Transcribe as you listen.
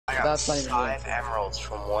That's not even 5 emeralds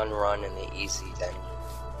from 1 run in the easy dungeon.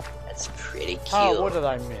 That's pretty cute. How? What did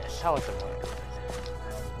I miss? How was the one?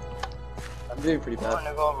 I'm doing pretty You bad.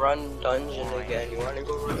 wanna go run dungeon again? You wanna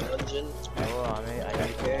go run dungeon? Oh, I mean, I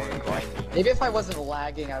need more grinding. Maybe if I wasn't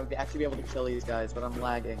lagging, I would actually be able to kill these guys, but I'm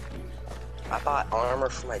lagging. I bought armor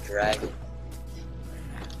for my dragon.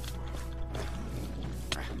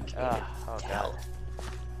 Oh god.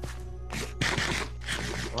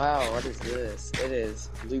 Wow, what is this? It is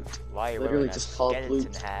loot. Why are you Literally wearing a just called skeleton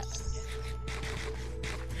loot. hat?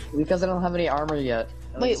 Because I don't have any armor yet.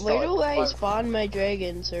 Wait, where do I spawn my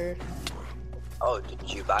dragon, sir? Oh, did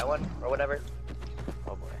you buy one or whatever?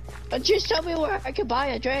 Oh boy. Just tell me where I can buy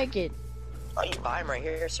a dragon. Oh, you buy them right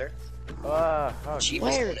here, sir. Oh, Cheapest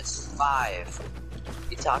where? one is 5.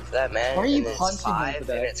 You talk to that man. Why are you and it's punching him 5,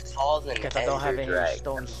 today? and it's called an because I don't have ender any dragon.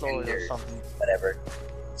 stone sword or something. Whatever.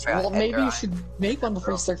 Well, maybe you should make one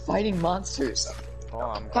before you start fighting monsters. Oh,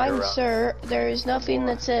 I'm Fine, Ender. sir. There is nothing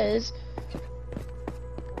that says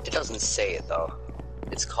It doesn't say it though.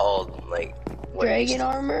 It's called like what it used dragon to-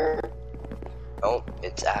 armor. Nope,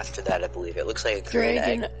 it's after that I believe. It looks like a green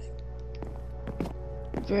Dragon. egg.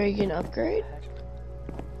 Dragon upgrade.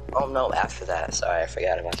 Oh no, after that. Sorry, I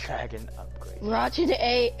forgot about that. dragon upgrade.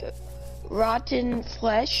 Rotten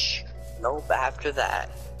flesh. Nope, after that.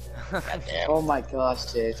 Goddamn. Oh my gosh,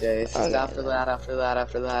 JJ. It's just Okay. after that, after that,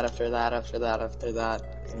 after that, after that, after that, after that.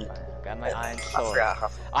 Got my iron I sword. forgot how.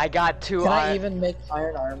 I got 2 Can I iron. even make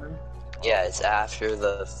iron armor? Yeah, it's after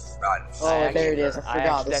the front. Oh, there it is. I I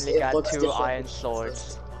forgot. accidentally It got looks 2 different. iron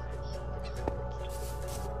swords.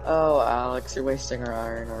 Oh, Alex, you're wasting our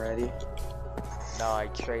iron already. No, I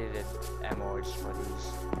traded emeralds for these.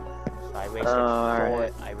 So I wasted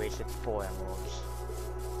alright. I wasted 4 emeralds.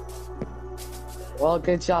 Well,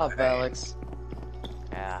 good job, Alright. Alex.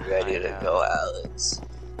 Yeah. Ready I to know. go, Alex.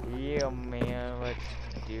 Yeah, man. Let's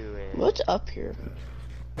do it. What's up here?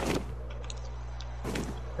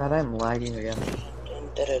 God, I'm lagging again.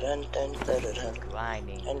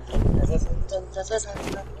 Grinding.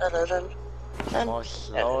 Dun, Most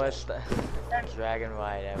slowest dragon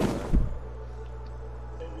ride ever.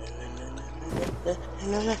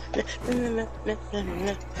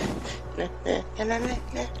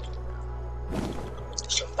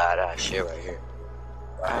 Some badass shit right here.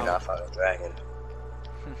 Riding off on a dragon.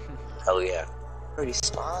 Hell yeah. Already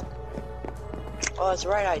spawned? Oh, that's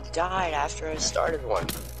right, I died after I started one.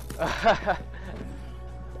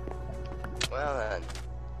 Well then.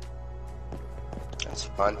 That's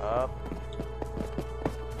fun. Up.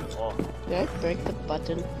 Oh, Did I break the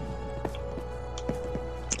button?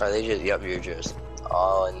 Are they just, yep, you're just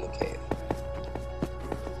all in the cave.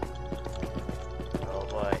 oh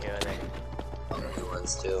boy, here they. New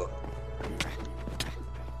ones too.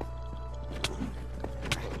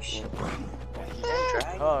 Oh shit.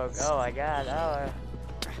 Dragon? Oh my god,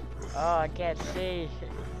 oh, I can't see.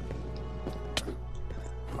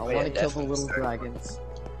 I yeah, want to kill the definitely little start. dragons.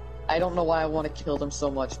 I don't know why I want to kill them so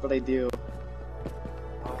much, but I do.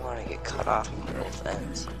 I don't want to get cut off from both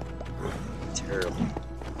ends. Terrible.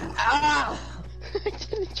 Ah! I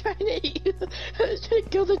didn't try to hit you. I was trying to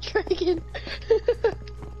kill the dragon.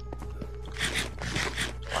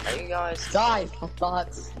 Why you guys? Die,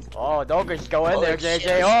 thoughts. Oh, don't just go in Holy there, shit.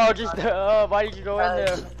 JJ. Oh, just, why did you go in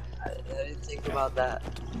there? I didn't think about that.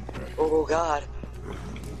 Oh god.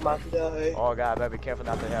 I'm about to die. Oh god, better be careful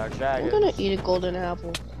not to hit a I'm dragon. gonna eat a golden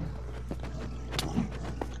apple.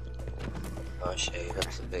 Oh shit,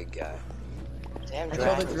 that's a big guy. Damn I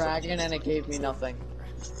dragon. killed a dragon and it gave me nothing.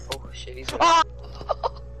 Oh shit, he's Ah!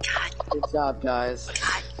 Good job, guys.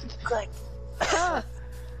 Click.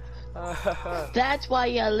 That's why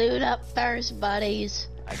you loot up first, buddies.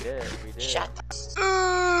 I did, we did. Shut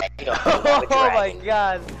the You don't have a Oh my dragon.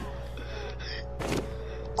 god.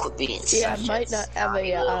 Quit being Yeah, I such might not have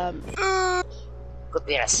snotty a little- Quit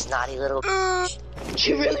being a snotty little bitch. Do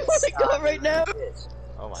you really want to go right now? Bitch.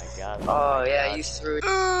 Oh my god. Oh my yeah, god. you threw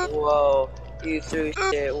whoa. You threw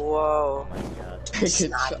shit, whoa. Oh my god. Good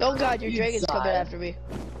Snotty. job. Oh god, your You dragon's coming died. after me.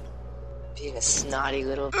 Being a snotty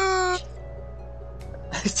little bitch.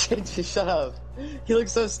 JJ, shut up. You look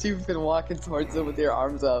so stupid walking towards them with your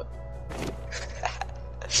arms out.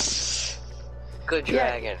 Good Yeah.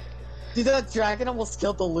 dragon. Dude, that dragon almost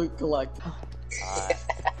killed the loot collector.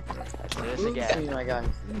 Let's do this Excuse me, again. my guy.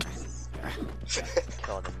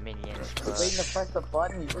 Call the minions. Waiting to press the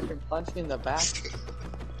button, you freaking punch me in the back.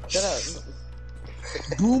 Shut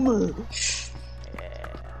up. Boomer! Yeah.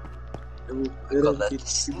 I call that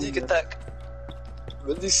sneak attack.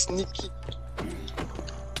 Really sneaky.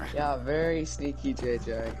 Yeah, very sneaky,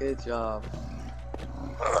 JJ. Good job.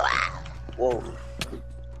 Whoa.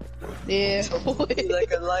 Yeah, Something boy. me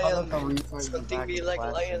like a How lion. about the retard in the Something back me of like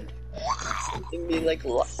class? lion. Something me like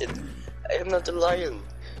lion. I am not a lion.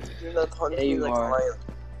 You're not hunting Yeah, me you like are. a lion.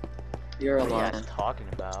 You're a What are you guys lion. talking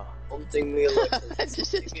about? Something me like I'm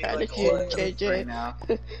just something me trying like to a shoot lion. JJ's free JJ. now.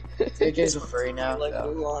 JJ's a free Hunting me now. like a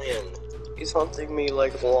So. lion. He's hunting me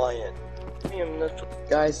like a lion. I am not.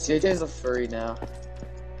 Guys, JJ's a furry now.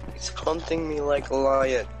 He's hunting me like a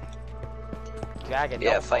lion. Dragon,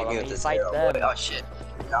 Yeah, don't fight follow me with me, this fight arrow. them. Boy, oh shit.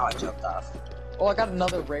 Now I jumped off. Oh, I got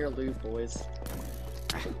another rare loot, boys.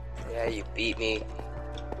 Yeah, you beat me.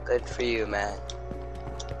 Good for you, man.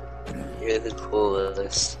 You're the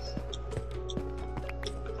coolest.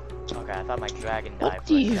 Okay, I thought my dragon died What for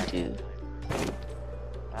do a you second. do?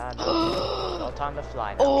 Ah, no time to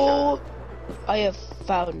fly now. Oh, I have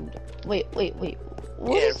found. Wait.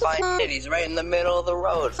 What Yeah, is the find it. He's right in the middle of the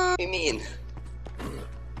road. What do you mean?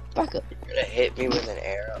 back up? You're gonna hit me with an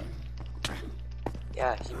arrow.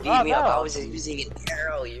 Yeah, he beat Oh, me up. no. I was using an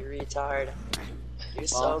arrow, you retard. You're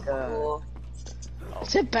so Fuck, cool. Oh,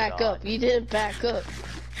 Said back God. up. You didn't back up.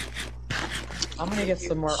 I'm gonna get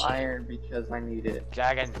some more iron because I need it.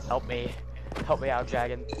 Dragon, help me. Help me out,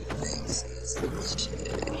 Dragon.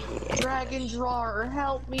 Dragon drawer,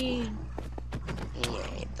 help me! He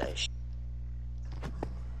ain't the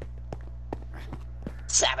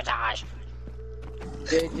Sabotage!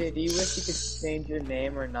 JJ, do you wish you could change your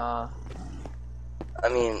name or nah? I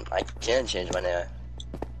mean, I can change my name.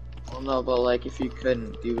 Well, no, but like, if you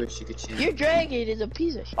couldn't, do you wish you could change Your dragon is a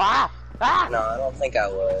piece of shit. Ah! Ah! No, I don't think I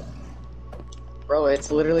would. Bro,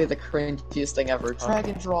 it's literally the cringiest thing ever.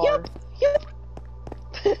 Dragon drawer. Yep.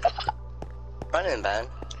 Running, man.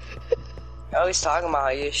 You're always talking about how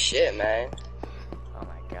you shit, man. Oh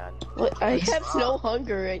my God. What? I have no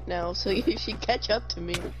hunger right now, so you should catch up to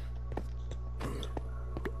me.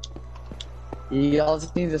 Y'all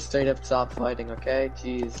just need to straight up stop fighting, okay?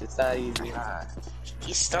 Jeez, it's that easy.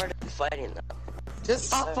 He started fighting though. Just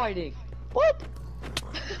stop fighting! What?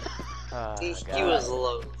 Oh, He God. was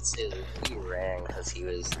low too. He ran because he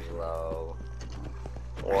was low.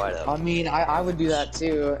 What a I mean, I would do that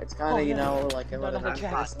too. It's kind of, Oh, you no. know, like No, no, another no, I Dragon.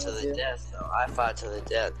 fought to the death though. I fought to the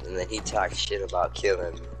death, and then he talked shit about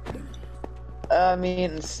killing me. I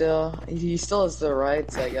mean, still, he still has the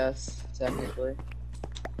rights, I guess, technically.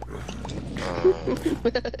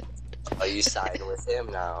 Oh, you side with him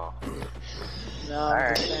now? No,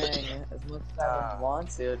 I'm just saying, as much as I don't want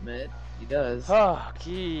to admit, he does. Oh,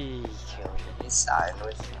 he killed it. You side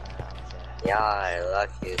with him? Yeah, I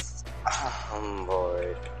lucky. I'm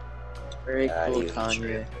bored. Very God, cool, you Kanye.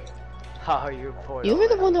 tripping. Oh, you poor You were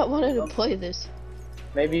the old one that wanted to play this.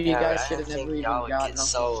 Maybe you Yeah, guys I should have don't think never even y'all would gotten get off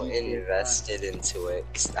so the GTA invested into it.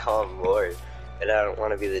 Cause now I'm bored, and I don't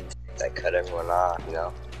want to be the dick that cut everyone off. You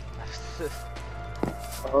know?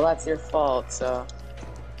 Well, that's your fault, so.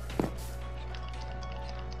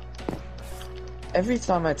 Every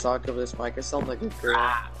time I talk over this mic, I sound like a girl.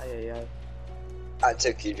 Ay. I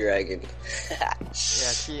took your dragon. Yeah,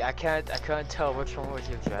 see, I couldn't tell which one was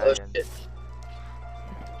your Oh dragon. shit.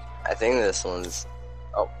 I think this one's.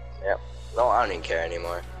 Oh, yeah. No, I don't even care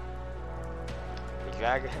anymore. The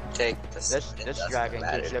dragon. Take this. It This doesn't dragon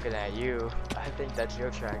matter. keeps looking at you. I think that's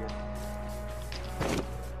your dragon.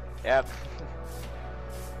 Yep.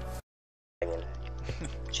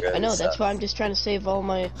 I know, that's why I'm just trying to save all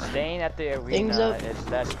my... Staying at the Things arena up. is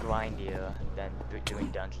less grindier than doing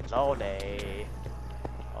dungeons all day.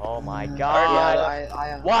 Oh my Yeah,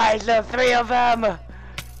 God! Why is there 3 of them?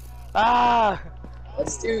 Ah!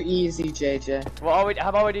 Let's do easy, JJ.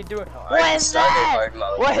 I'm already doing. Alright, What is started that? hard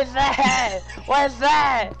mode. What is that? What is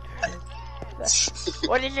that?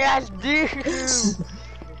 What did you guys do?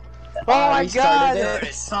 Oh my we started God!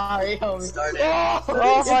 it. Sorry, homie. Started.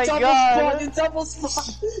 Oh my It double God! spawned, it double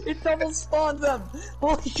spawned! It double spawned them!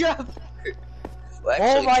 Holy crap! Well,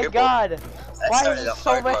 Oh actually, my triple. God! I Why started is a it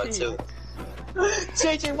so hard mode many? too.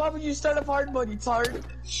 JJ, why would you start up hard mode, you tard?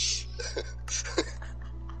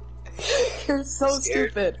 You're so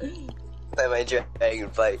Scared. stupid. Play my dragon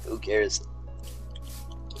fight. Who cares?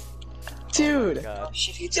 Dude! God.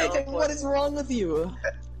 Shit, he JJ, what is wrong with you?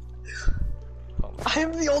 Oh my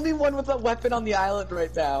I'm the only one with a weapon on the island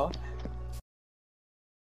right now.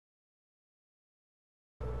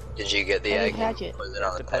 Did you get the I egg? didn't catch it. Put it You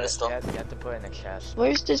on have the to put it. pedestal. You have to put it in the chest.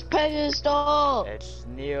 Where's this pedestal? It's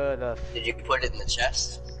near the. Did you put it in the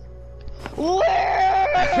chest?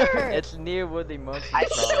 Where? It's near where the monkeys I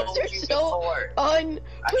are. showed They're you so before.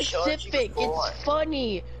 I showed you unpacific. before. It's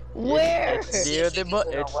funny. Where? It's near the Specific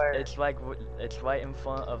is it's nowhere. it's like it's right in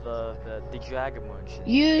front of the dragon mansion.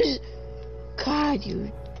 Use God,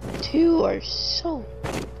 you two are so.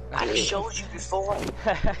 I showed you before.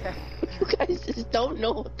 You guys just don't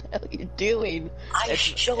know what the hell you're doing. I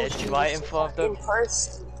showed it's you right in before front of in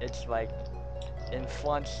person. It's like in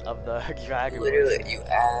front of the dragon. Literally, you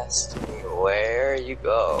asked me where you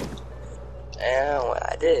go. And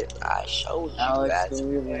what I did, I showed you Alex, guys can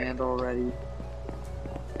we where. land already?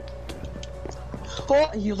 Oh,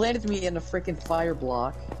 you landed me in a freaking fire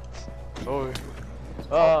block. Oh.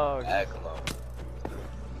 Oh. Yeah, come on.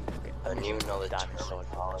 I don't even know the Dinosaur.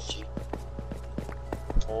 terminology.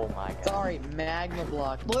 Oh my god. Sorry, magma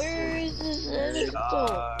block. Where is this editor?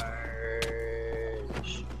 Charge.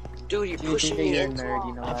 Dude, you're JJ, pushing me you're a into nerd,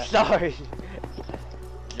 you know I'm that. sorry.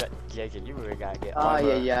 JJ, you really gotta get Oh,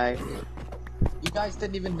 armor. yeah. You guys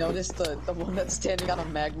didn't even notice the one that's standing on a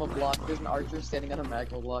magma block. There's an archer standing on a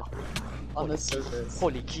magma block on the surface.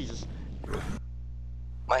 Holy Jesus.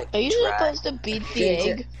 my Are you drag. supposed to beat the JJ.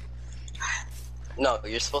 egg? No,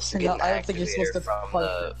 you're supposed to No, get an I don't think you're supposed activator to from punch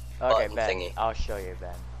the it. Okay, button Ben. thingy. I'll show you,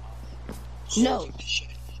 Ben. No. Did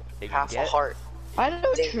you Half a get? heart. I don't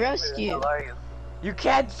Dang, trust where the you. hell are you? You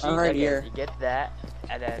can't see. I'm right okay, here. You get that,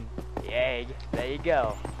 and then the egg. There you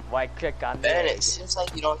go. Right click on the Ben, egg. it seems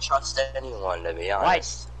like you don't trust anyone, to be Right.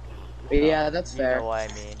 honest. Yeah, that's You fair. know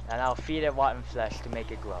what I mean. And I'll feed it rotten flesh to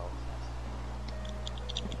make it grow.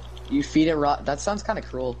 You feed it rot. That sounds kind of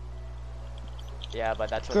cruel. Yeah, but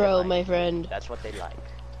that's what Grow, they like. my friend. That's what they like.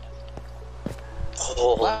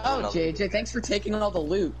 Oh, Wow, no. JJ, thanks for taking all the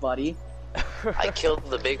loot, buddy. I killed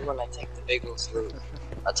the big one, I take the big one's loot.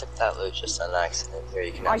 I took that loot just on accident. Here,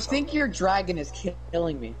 you can have I some. think your dragon is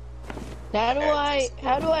killing me. How do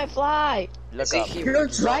I fly? Look See, up. he- Your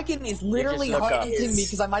dragon is literally look up. hunting me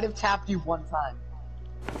because I might have tapped you one time.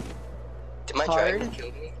 Did my Hard. dragon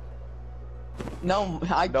kill me? No,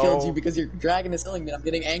 I No. killed you because your dragon is killing me. I'm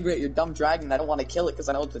getting angry at your dumb dragon. I don't want to kill it because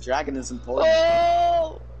I know the dragon is important.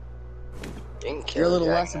 Oh! You can kill You're a little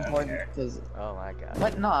the less dragon, I don't important care. because. Oh my god.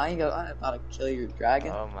 What? No, I ain't about to kill your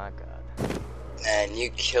dragon. Oh my god. And you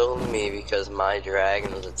killed me because my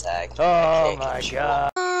dragon was attacked. Oh I can't my control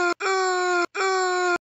god.